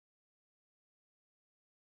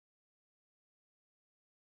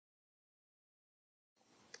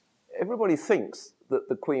everybody thinks that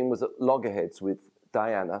the Queen was at loggerheads with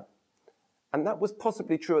Diana, and that was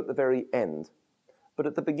possibly true at the very end. But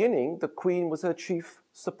at the beginning, the Queen was her chief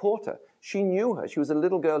supporter. She knew her. She was a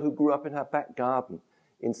little girl who grew up in her back garden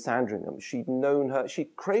in Sandringham. She'd known her. She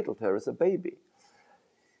cradled her as a baby.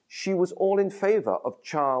 She was all in favor of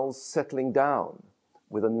Charles settling down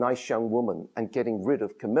with a nice young woman and getting rid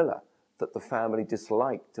of Camilla that the family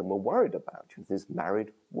disliked and were worried about. This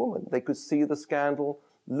married woman. They could see the scandal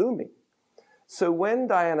looming. So when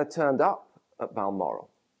Diana turned up at Balmoral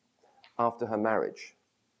after her marriage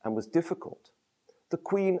and was difficult, the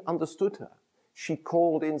Queen understood her. She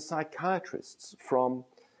called in psychiatrists from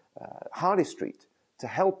Harley Street to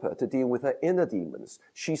help her to deal with her inner demons.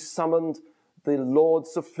 She summoned the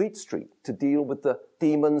lords of Fleet Street to deal with the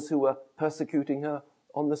demons who were persecuting her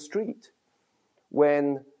on the street.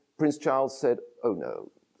 When Prince Charles said, oh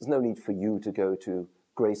no, there's no need for you to go to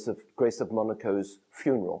Grace of Monaco's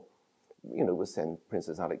funeral, we'll send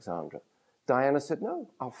Princess Alexandra. Diana said, no,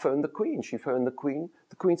 I'll phone the Queen. She phoned the Queen.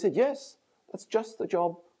 The Queen said, yes, that's just the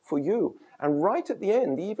job for you. And right at the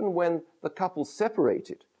end, even when the couple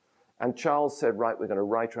separated, and Charles said, right, we're going to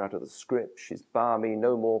write her out of the script. She's balmy,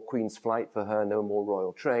 no more Queen's Flight for her, no more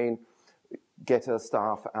royal train. Get her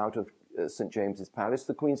staff out of St. James's Palace.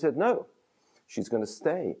 The Queen said, no, she's going to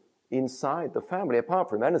stay inside the family. Apart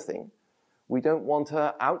from anything, we don't want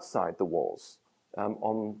her outside the walls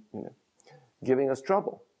giving us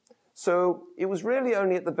trouble. So it was really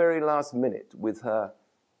only at the very last minute with her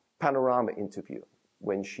Panorama interview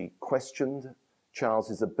when she questioned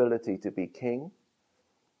Charles's ability to be king.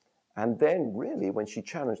 And then really when she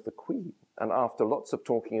challenged the Queen, and after lots of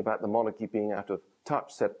talking about the monarchy being out of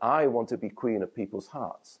touch, said, I want to be Queen of people's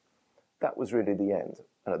hearts. That was really the end.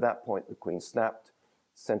 And at that point, the Queen snapped,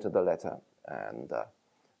 sent her the letter, and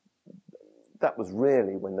that was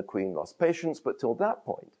really when the Queen lost patience. But till that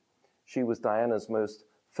point, she was Diana's most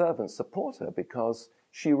fervent supporter because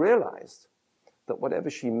she realized that whatever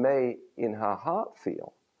she may in her heart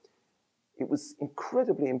feel, it was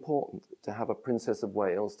incredibly important to have a Princess of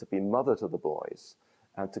Wales to be mother to the boys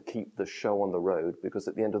and to keep the show on the road, because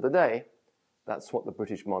at the end of the day, that's what the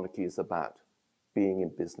British monarchy is about, being in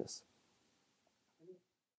business.